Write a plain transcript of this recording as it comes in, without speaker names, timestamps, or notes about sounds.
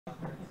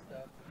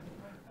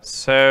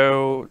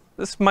So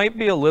this might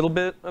be a little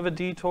bit of a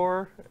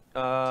detour.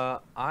 I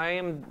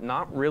am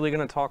not really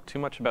going to talk too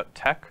much about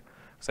tech,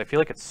 because I feel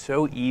like it's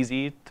so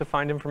easy to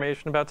find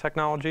information about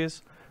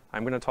technologies.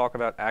 I'm going to talk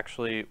about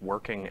actually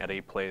working at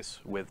a place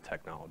with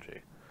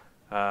technology.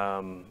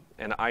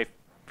 And I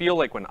feel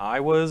like when I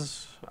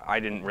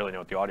didn't really know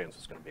what the audience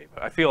was going to be,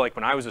 but I feel like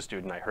when I was a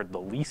student, I heard the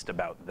least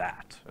about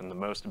that and the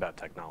most about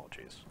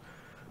technologies.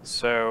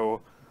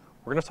 So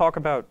we're going to talk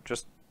about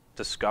just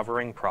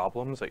discovering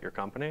problems at your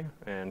company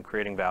and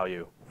creating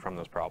value from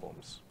those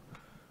problems.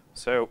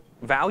 So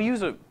value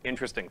is an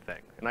interesting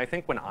thing. And I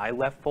think when I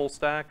left full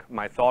stack,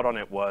 my thought on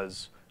it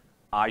was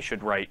I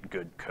should write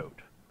good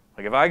code.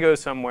 Like if I go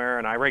somewhere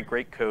and I write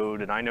great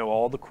code and I know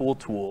all the cool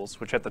tools,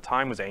 which at the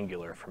time was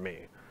Angular for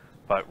me,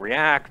 but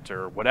React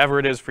or whatever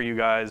it is for you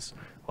guys,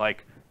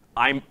 like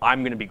I'm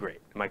going to be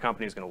great and my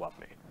company's going to love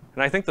me.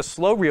 And I think the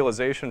slow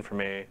realization for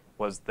me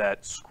was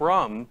that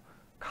Scrum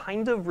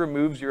kind of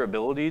removes your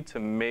ability to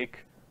make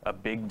a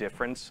big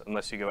difference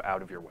unless you go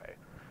out of your way.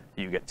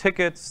 You get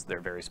tickets,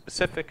 they're very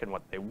specific in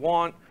what they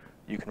want,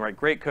 you can write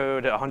great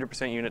code,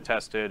 100% unit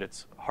tested,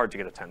 it's hard to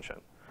get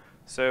attention.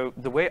 So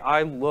the way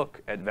I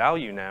look at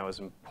value now is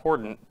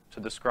important to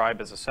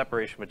describe as a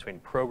separation between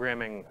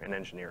programming and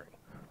engineering.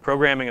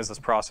 Programming is this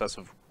process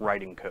of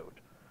writing code.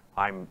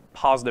 I'm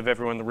positive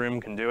everyone in the room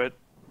can do it,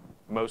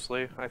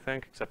 mostly, I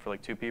think, except for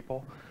like 2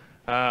 people.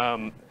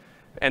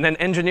 And then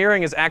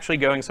engineering is actually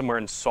going somewhere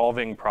and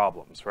solving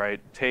problems, right?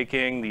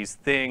 Taking these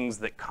things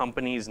that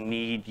companies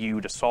need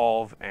you to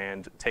solve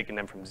and taking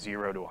them from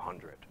 0 to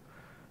 100.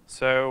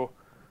 So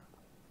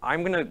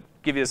I'm going to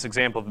give you this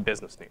example of a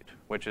business need,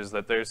 which is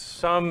that there's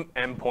some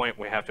endpoint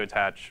we have to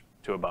attach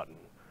to a button.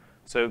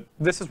 So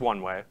this is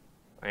one way.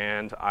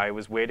 And I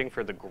was waiting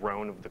for the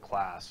groan of the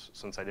class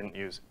since I didn't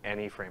use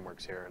any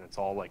frameworks here, and it's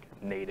all like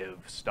native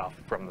stuff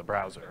from the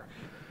browser.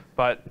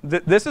 But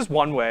this is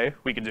one way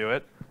we could do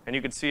it. And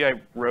you can see I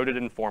wrote it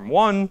in form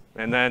 1,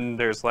 and then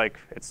there's like,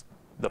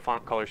 the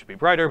font color should be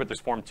brighter, but there's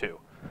form 2.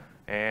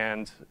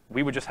 And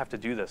we would just have to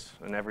do this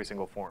in every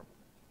single form.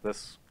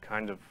 This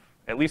kind of,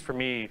 at least for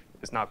me,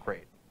 is not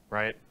great,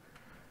 right?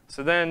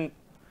 So then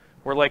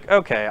we're like,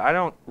 OK, I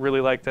don't really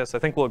like this. I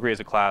think we'll agree as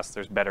a class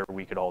there's better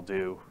we could all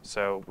do.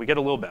 So we get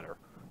a little better.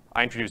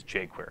 I introduced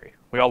jQuery.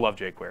 We all love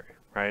jQuery,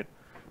 right?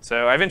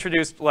 So I've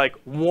introduced like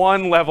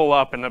 1 level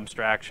up in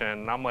abstraction.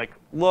 And I'm like,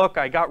 look,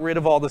 I got rid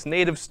of all this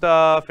native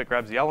stuff. It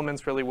grabs the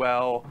elements really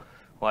well.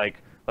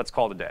 Like, let's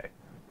call it a day.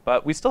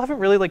 But we still haven't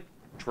really like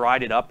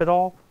dried it up at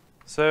all.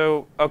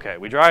 So OK,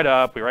 we dry it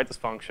up. We write this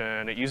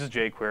function. It uses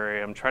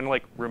jQuery. I'm trying to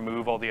like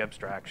remove all the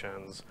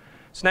abstractions.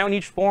 So now in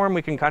each form,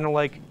 we can kind of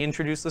like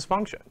introduce this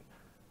function.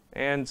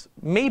 And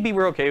maybe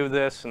we're OK with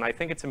this. And I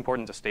think it's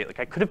important to state,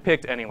 like, I could have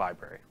picked any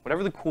library.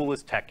 Whatever the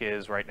coolest tech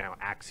is right now,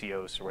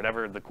 Axios or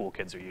whatever the cool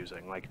kids are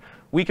using, like,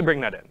 we can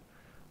bring that in.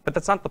 But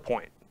that's not the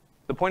point.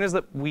 The point is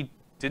that we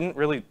didn't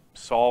really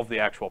solve the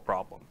actual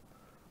problem.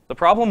 The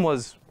problem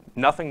was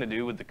nothing to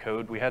do with the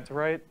code we had to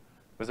write.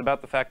 It was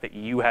about the fact that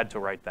you had to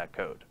write that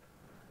code.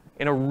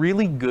 In a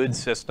really good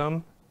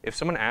system, if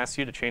someone asks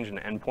you to change an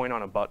endpoint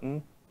on a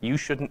button, you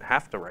shouldn't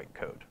have to write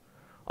code.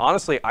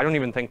 Honestly, I don't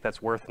even think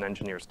that's worth an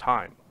engineer's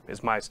time,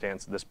 is my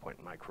stance at this point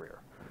in my career.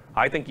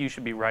 I think you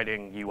should be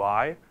writing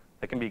UI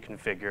that can be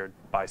configured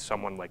by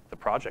someone like the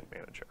project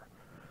manager.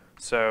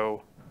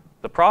 So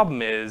the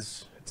problem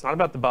is, it's not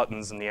about the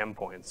buttons and the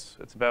endpoints.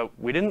 It's about,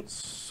 we didn't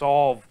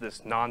solve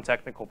this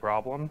non-technical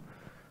problem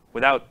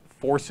without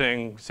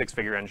forcing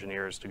 6-figure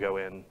engineers to go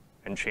in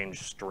and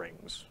change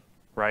strings,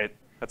 right?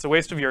 That's a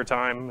waste of your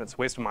time. It's a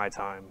waste of my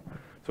time.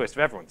 It's a waste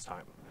of everyone's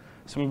time.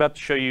 So I'm about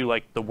to show you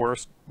like the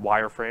worst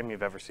wireframe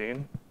you've ever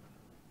seen.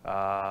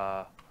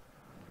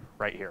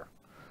 Right here.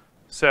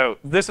 So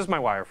this is my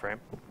wireframe.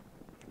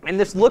 And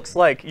this looks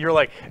like, you're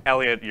like,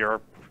 Elliot,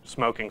 you're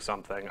smoking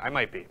something. I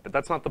might be, but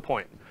that's not the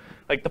point.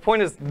 Like, the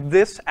point is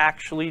this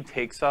actually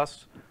takes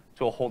us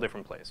to a whole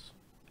different place.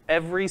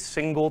 Every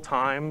single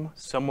time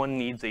someone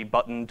needs a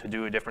button to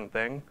do a different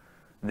thing,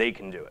 they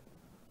can do it.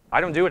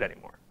 I don't do it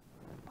anymore.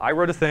 I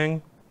wrote a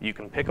thing. You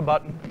can pick a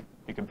button.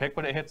 You can pick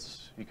what it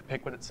hits. You can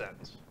pick what it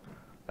sends.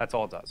 That's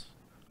all it does,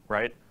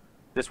 right?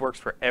 This works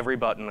for every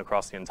button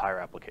across the entire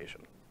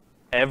application.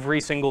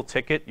 Every single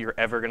ticket you're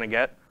ever going to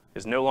get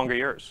is no longer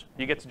yours.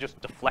 You get to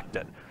just deflect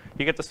it.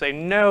 You get to say,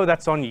 no,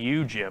 that's on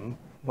you, Jim.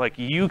 Like,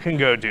 you can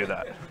go do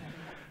that.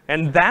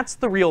 And that's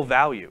the real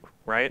value,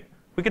 right?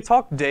 We could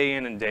talk day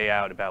in and day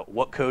out about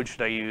what code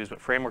should I use,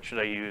 what framework should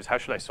I use, how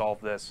should I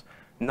solve this.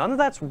 None of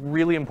that's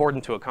really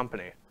important to a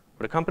company.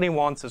 What a company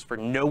wants is for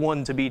no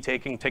one to be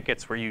taking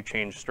tickets where you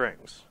change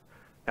strings.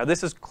 Now,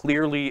 this is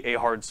clearly a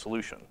hard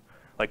solution.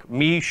 Like,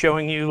 me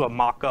showing you a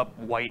mock-up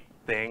white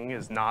thing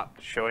is not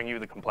showing you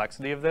the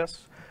complexity of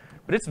this,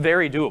 but it's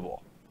very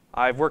doable.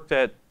 I've worked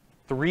at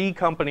 3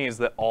 companies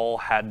that all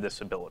had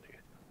this ability.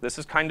 This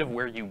is kind of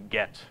where you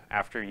get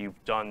after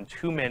you've done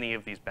too many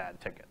of these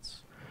bad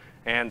tickets.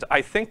 And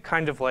I think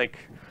kind of like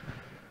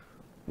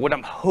what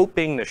I'm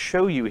hoping to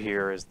show you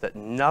here is that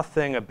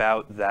nothing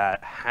about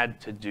that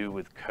had to do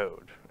with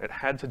code. It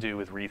had to do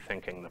with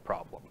rethinking the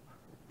problem.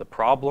 The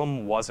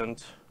problem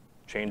wasn't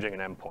changing an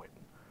endpoint.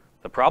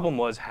 The problem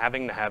was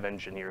having to have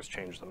engineers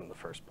change them in the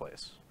first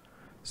place.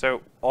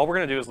 So all we're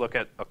going to do is look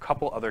at a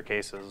couple other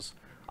cases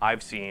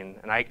I've seen,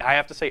 and I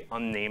have to say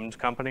unnamed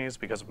companies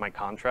because of my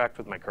contract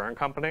with my current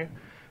company.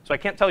 So I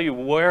can't tell you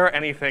where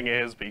anything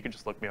is, but you can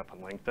just look me up on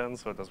LinkedIn,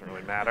 so it doesn't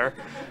really matter.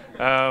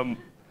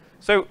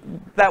 So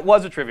that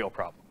was a trivial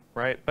problem,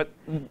 right? But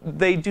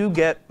they do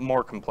get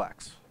more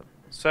complex.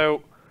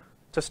 So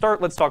to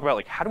start, let's talk about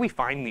like how do we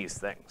find these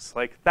things?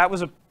 Like that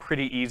was a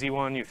pretty easy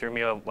one. You threw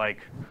me a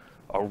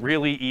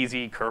really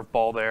easy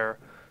curveball there.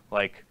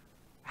 Like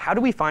how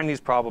do we find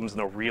these problems in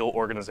a real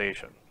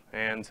organization?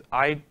 And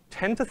I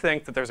tend to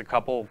think that there's a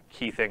couple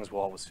key things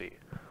we'll always see.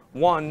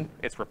 One,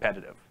 it's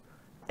repetitive.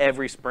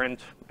 Every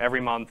sprint,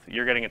 every month,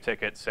 you're getting a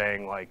ticket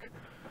saying like,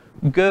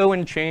 go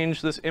and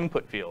change this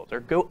input field, or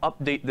go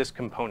update this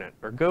component,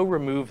 or go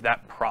remove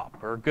that prop,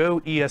 or go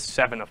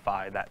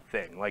ES7ify that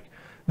thing. Like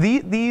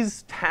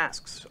these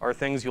tasks are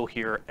things you'll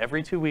hear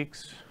every 2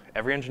 weeks.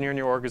 Every engineer in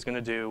your org is going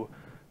to do.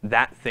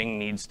 That thing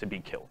needs to be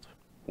killed.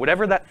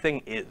 Whatever that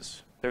thing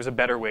is, there's a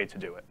better way to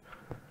do it.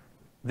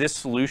 This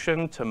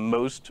solution to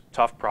most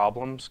tough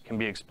problems can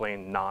be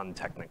explained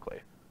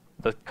non-technically.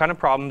 The kind of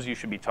problems you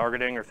should be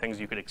targeting are things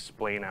you could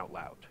explain out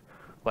loud.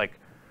 Like,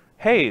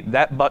 hey,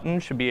 that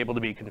button should be able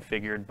to be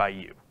configured by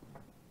you.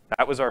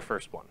 That was our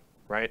first one,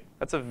 right?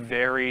 That's a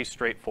very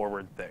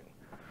straightforward thing.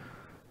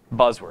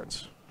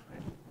 Buzzwords.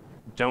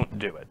 Don't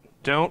do it.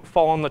 Don't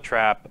fall in the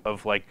trap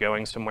of like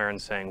going somewhere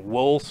and saying,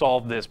 we'll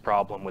solve this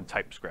problem with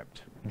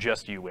TypeScript.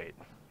 Just you wait.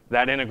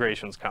 That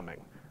integration's coming.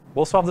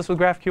 We'll solve this with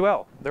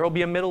GraphQL. There will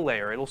be a middle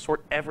layer. It'll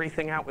sort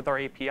everything out with our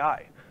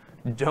API.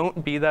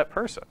 Don't be that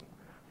person.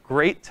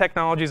 Great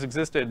technologies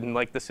existed in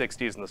like the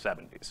 60s and the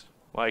 70s.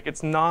 Like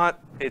it's not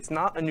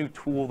a new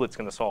tool that's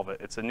going to solve it.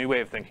 It's a new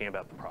way of thinking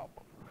about the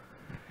problem.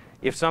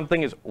 If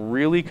something is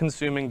really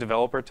consuming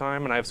developer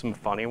time, and I have some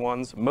funny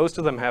ones, most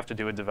of them have to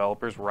do with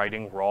developers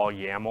writing raw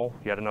YAML,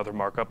 yet another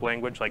markup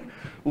language. Like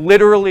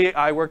literally,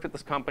 I worked at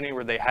this company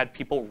where they had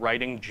people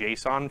writing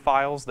JSON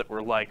files that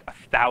were like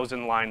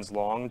 1,000 lines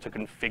long to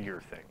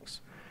configure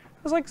things.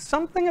 I was like,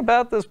 something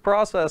about this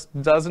process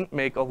doesn't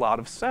make a lot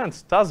of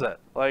sense, does it?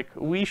 Like,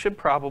 we should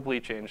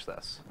probably change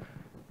this.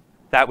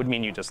 That would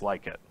mean you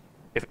dislike it.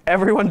 If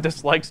everyone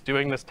dislikes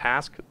doing this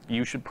task,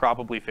 you should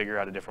probably figure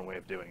out a different way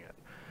of doing it.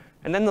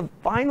 And then the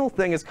final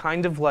thing is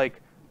kind of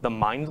like the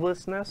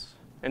mindlessness.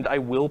 And I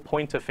will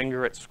point a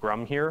finger at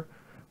Scrum here,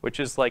 which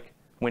is like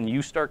when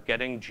you start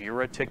getting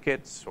Jira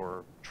tickets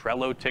or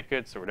Trello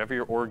tickets or whatever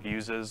your org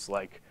uses,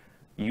 like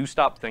you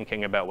stop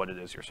thinking about what it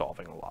is you're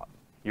solving a lot.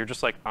 You're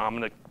just like, I'm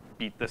going to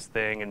beat this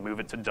thing and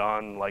move it to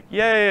done. Like,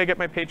 yay, I get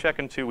my paycheck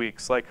in 2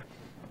 weeks. Like,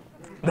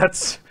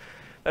 that's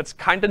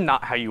kind of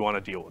not how you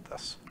want to deal with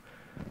this.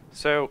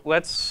 So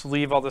let's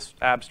leave all this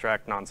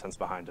abstract nonsense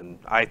behind. And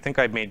I think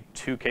I made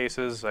 2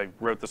 cases. I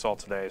wrote this all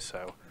today.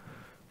 So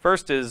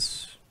first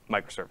is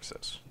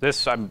microservices.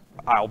 This,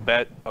 I'll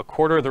bet a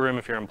quarter of the room,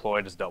 if you're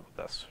employed, has dealt with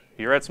this.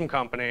 You're at some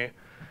company.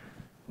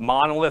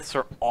 Monoliths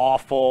are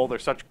awful. They're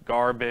such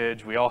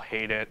garbage. We all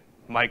hate it.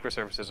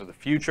 Microservices are the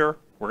future.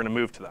 We're going to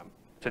move to them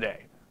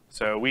today.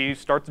 So we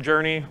start the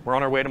journey. We're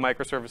on our way to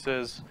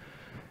microservices.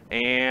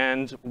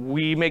 And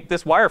we make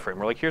this wireframe.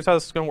 We're like, here's how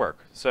this is going to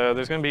work. So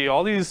there's going to be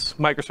all these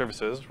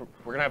microservices. We're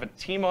going to have a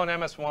team on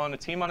MS1, a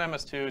team on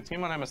MS2, a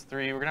team on MS3.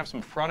 We're going to have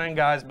some front-end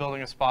guys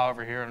building a spa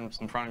over here and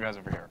some front-end guys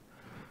over here.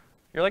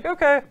 You're like,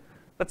 OK,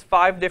 that's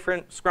 5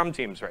 different Scrum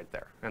teams right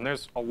there. And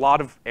there's a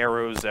lot of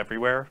arrows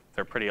everywhere.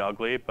 They're pretty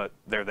ugly, but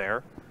they're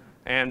there.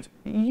 And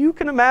you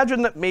can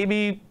imagine that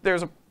maybe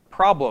there's a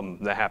problem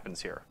that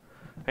happens here.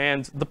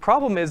 And the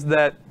problem is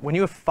that when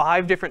you have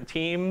 5 different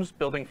teams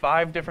building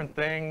 5 different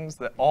things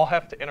that all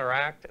have to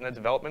interact in a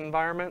development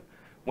environment,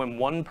 when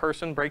one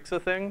person breaks a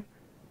thing,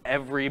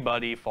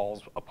 everybody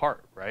falls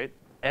apart, right?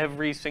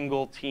 Every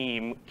single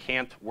team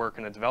can't work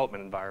in a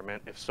development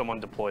environment if someone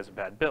deploys a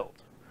bad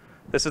build.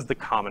 This is the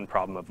common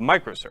problem of a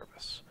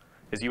microservice,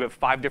 is you have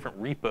 5 different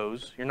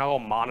repos. You're not all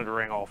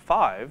monitoring all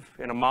 5.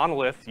 In a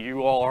monolith,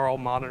 you all are all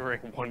monitoring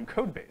one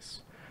code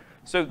base.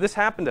 So this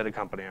happened at a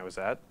company I was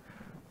at.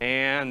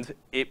 And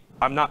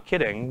I'm not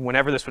kidding,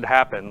 whenever this would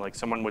happen, like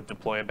someone would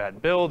deploy a bad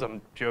build,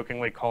 I'm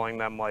jokingly calling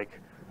them like,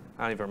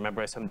 I don't even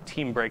remember, I said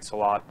team breaks a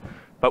lot.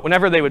 But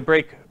whenever they would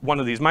break one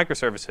of these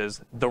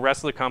microservices, the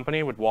rest of the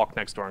company would walk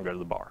next door and go to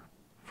the bar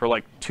for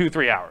like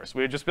 2-3 hours.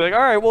 We would just be like, all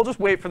right, we'll just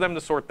wait for them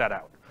to sort that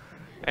out.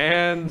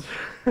 And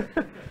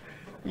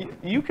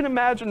you can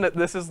imagine that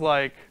this is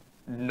like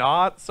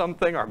not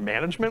something our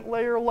management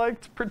layer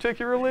liked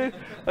particularly.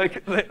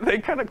 Like they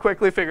kind of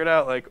quickly figured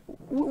out like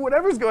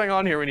whatever's going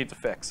on here we need to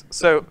fix.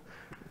 So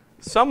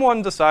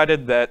someone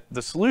decided that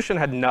the solution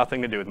had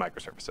nothing to do with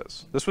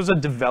microservices. This was a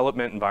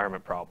development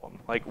environment problem.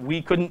 Like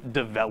we couldn't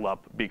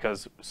develop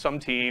because some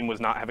team was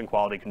not having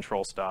quality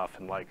control stuff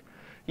and like,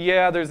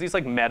 yeah, there's these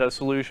like meta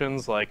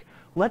solutions like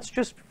let's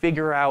just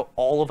figure out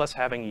all of us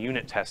having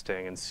unit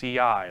testing and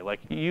CI.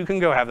 Like you can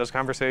go have those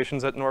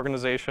conversations at an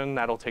organization.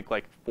 That'll take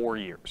like 4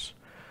 years.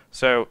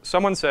 So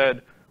someone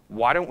said,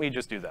 why don't we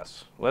just do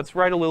this? Let's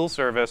write a little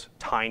service,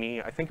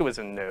 tiny, I think it was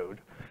in Node.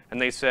 And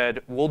they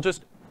said, we'll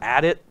just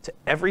add it to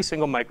every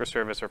single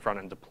microservice or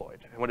front-end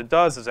deployed. And what it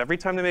does is every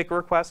time they make a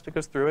request, it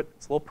goes through it.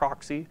 It's a little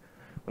proxy.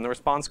 When the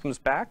response comes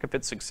back, if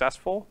it's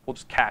successful, we'll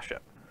just cache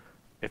it.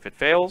 If it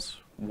fails,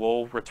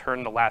 we'll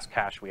return the last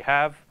cache we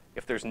have.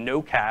 If there's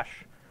no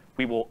cache,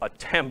 we will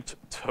attempt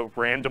to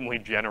randomly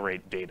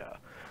generate data.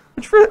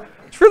 Which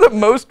for the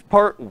most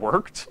part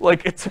worked.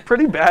 Like, it's a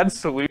pretty bad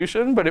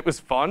solution, but it was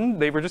fun.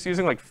 They were just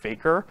using like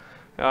Faker.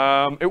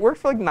 It worked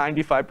for like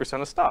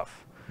 95% of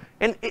stuff.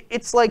 And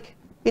it's like,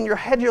 in your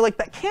head, you're like,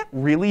 that can't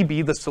really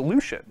be the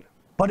solution.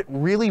 But it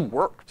really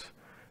worked.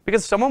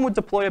 Because someone would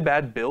deploy a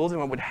bad build, and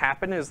what would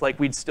happen is like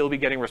we'd still be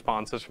getting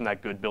responses from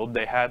that good build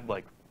they had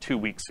like 2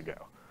 weeks ago.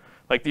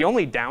 Like, the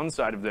only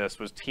downside of this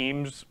was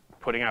teams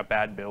putting out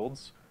bad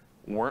builds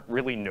weren't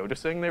really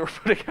noticing they were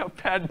putting out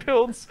bad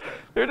builds.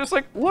 They're just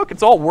like, look,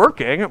 it's all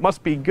working. It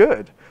must be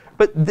good.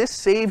 But this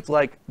saved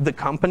like the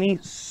company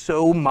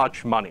so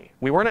much money.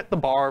 We weren't at the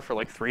bar for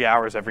like 3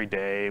 hours every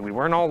day. We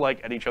weren't all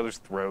like at each other's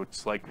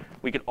throats. Like,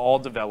 we could all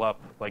develop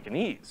like in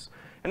ease.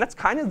 And that's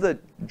kind of the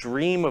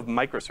dream of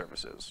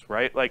microservices,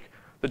 right? Like,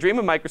 the dream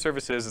of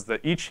microservices is that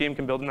each team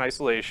can build in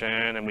isolation,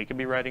 and we can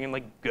be writing in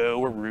like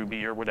Go or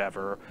Ruby or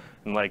whatever,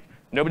 and like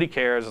nobody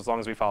cares as long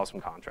as we follow some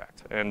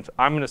contract. And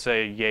I'm going to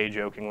say yay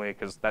jokingly,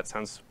 because that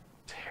sounds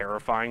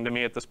terrifying to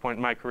me at this point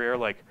in my career.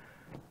 Like,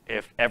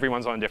 if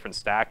everyone's on a different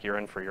stack, you're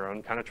in for your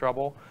own kind of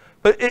trouble.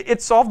 But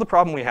it solved the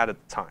problem we had at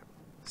the time.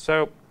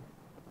 So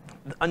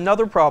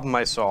another problem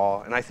I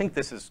saw, and I think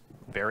this is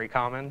very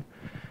common,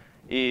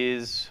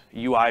 is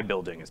UI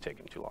building is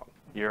taking too long.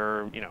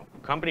 You're,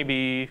 company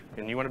B,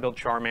 and you want to build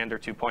Charmander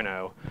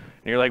 2.0, and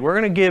you're like, we're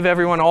going to give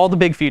everyone all the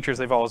big features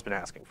they've always been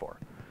asking for.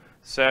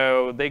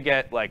 So they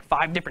get like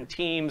 5 different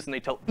teams, and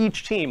they tell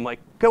each team, like,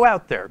 go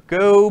out there,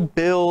 go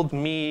build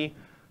me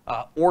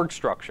org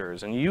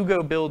structures, and you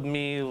go build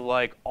me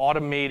like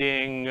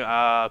automating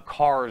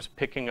cars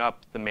picking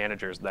up the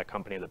managers of that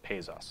company that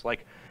pays us.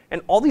 Like,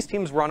 and all these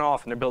teams run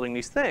off, and they're building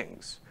these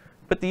things.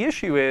 But the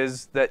issue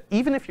is that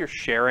even if you're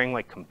sharing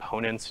like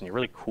components and you're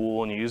really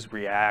cool and you use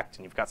React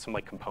and you've got some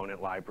like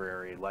component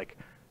library, like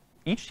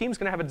each team's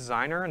going to have a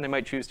designer and they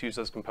might choose to use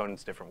those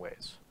components different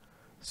ways.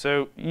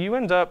 So you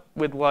end up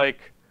with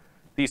like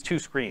these 2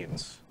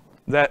 screens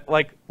that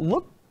like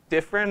look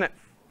different at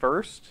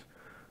first,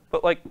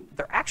 but like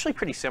they're actually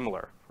pretty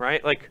similar,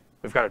 right? Like,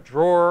 we've got a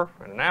drawer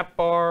and an app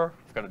bar,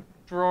 we've got a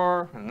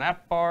drawer and an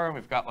app bar, and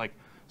we've got like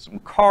some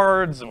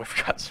cards and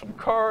we've got some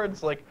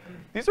cards. Like,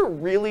 these are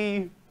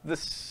really the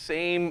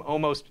same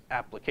almost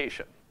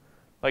application.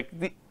 Like,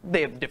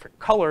 they have different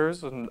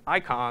colors and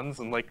icons,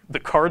 and like the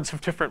cards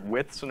have different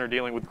widths and are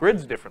dealing with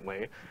grids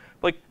differently.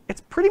 Like, it's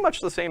pretty much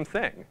the same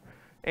thing.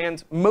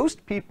 And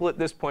most people at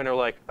this point are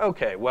like,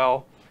 okay,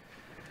 well,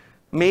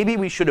 maybe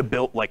we should have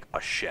built like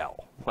a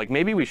shell. Like,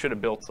 maybe we should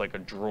have built like a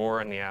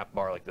drawer and the app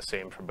bar like the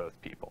same for both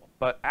people.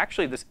 But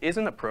actually, this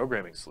isn't a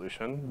programming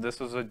solution. This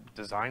is a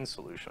design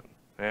solution.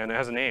 And it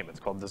has a name. It's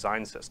called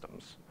design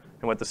systems.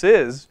 And what this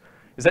is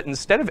that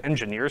instead of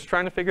engineers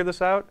trying to figure this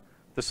out,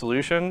 the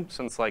solution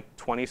since like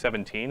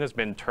 2017 has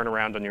been turn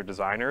around on your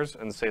designers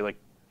and say, like,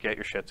 get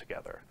your shit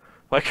together.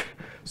 Like,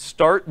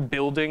 start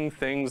building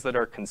things that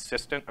are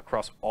consistent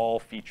across all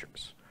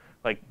features.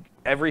 Like,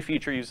 every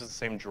feature uses the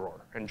same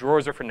drawer, and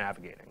drawers are for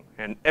navigating.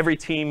 And every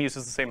team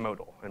uses the same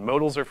modal, and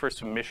modals are for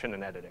submission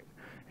and editing.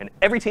 And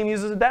every team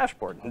uses a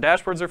dashboard, and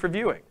dashboards are for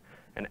viewing,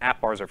 and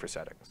app bars are for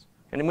settings.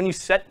 And when you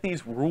set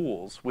these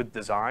rules with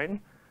design,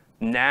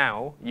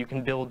 now you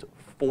can build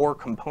 4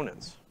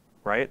 components,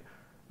 right?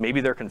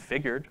 Maybe they're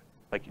configured.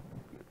 Like,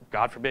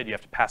 God forbid you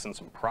have to pass in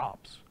some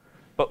props.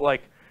 But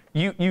like,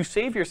 you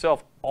save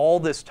yourself all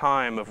this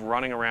time of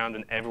running around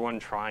and everyone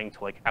trying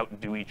to like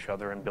outdo each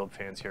other and build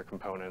fancier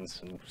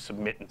components and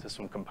submit into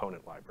some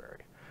component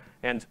library.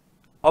 And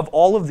of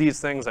all of these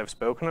things I've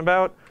spoken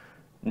about,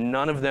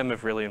 none of them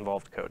have really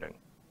involved coding.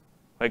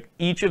 Like,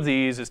 each of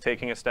these is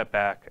taking a step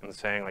back and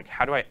saying, like,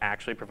 how do I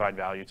actually provide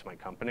value to my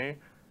company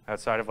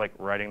outside of like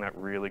writing that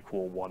really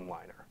cool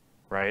one-liner,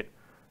 right?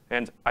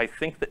 And I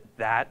think that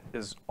that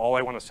is all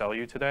I want to sell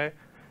you today,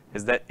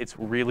 is that it's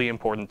really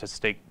important to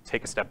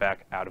take a step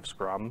back out of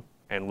Scrum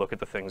and look at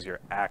the things you're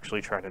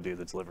actually trying to do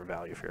that deliver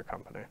value for your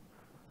company.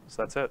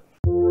 So that's it.